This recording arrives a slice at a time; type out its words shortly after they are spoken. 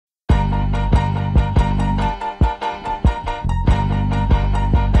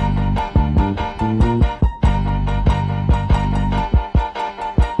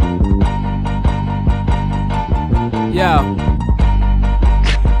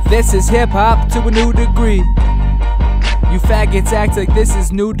This is hip-hop to a new degree. You faggots act like this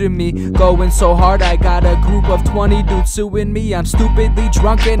is new to me. Going so hard, I got a group of 20 dudes suing me. I'm stupidly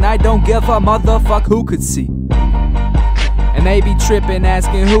drunk and I don't give a motherfuck who could see. And they be tripping,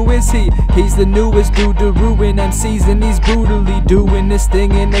 asking who is he? He's the newest dude to ruin MCs, and he's brutally doing this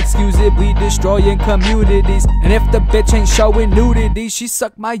thing inexcusably destroying communities. And if the bitch ain't showing nudity, she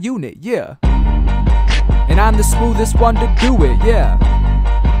suck my unit, yeah. And I'm the smoothest one to do it, yeah.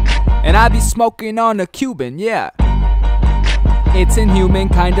 And I be smoking on a Cuban, yeah. It's inhuman,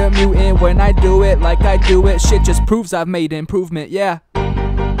 kinda mutant when I do it like I do it. Shit just proves I've made improvement, yeah.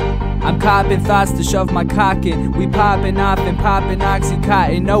 I'm copping thoughts to shove my cock in. We popping off and popping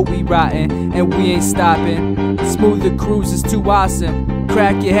Oxycontin. No, we rotten, and we ain't stopping. Smooth the cruise is too awesome.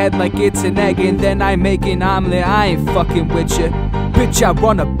 Crack your head like it's an egg and then I make an omelet. I ain't fucking with ya. Bitch, I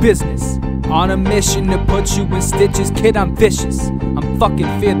run a business. On a mission to put you in stitches. Kid, I'm vicious. I'm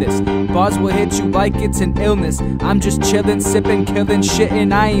fucking fearless. Bars will hit you like it's an illness. I'm just chillin', sippin', killin' shit,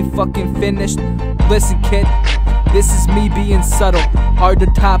 and I ain't fucking finished. Listen, kid, this is me being subtle. Hard to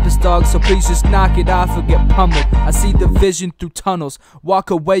top us, dog, so please just knock it off or get pummeled. I see the vision through tunnels. Walk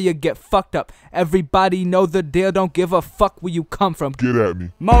away or get fucked up. Everybody know the deal, don't give a fuck where you come from. Get at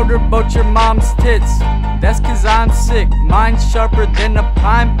me. Motorboat your mom's tits. That's cause I'm sick. Mind sharper than a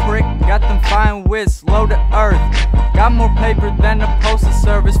pine prick. Got them fine wits, low to earth. Got more paper than a postal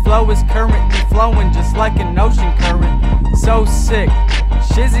service. Flow is currently flowing just like an ocean current. So sick.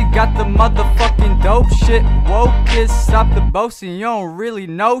 Shizzy got the motherfucking dope shit. Woke kids, stop the boasting, you don't really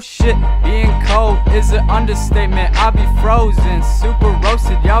know shit. Being cold is an understatement, I'll be frozen. Super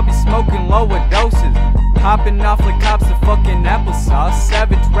roasted, y'all be smoking lower doses. Popping off like cops of fucking applesauce.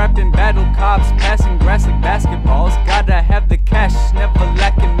 Savage rapping battle cops, passing grass like basketballs. Gotta have the cash, never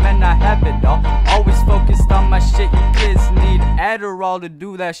lacking, man, I have it all. Always focused on my shit, you kids need Adderall to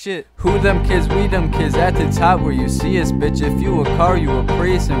do that shit. Who them kids, we them kids, at the top where you see us, bitch. If you a car, you a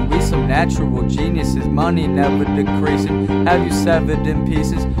priest, and we some natural geniuses. Money never decreasing, have you severed in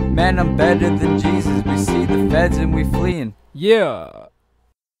pieces. Man, I'm better than Jesus, we see the feds and we fleeing. Yeah.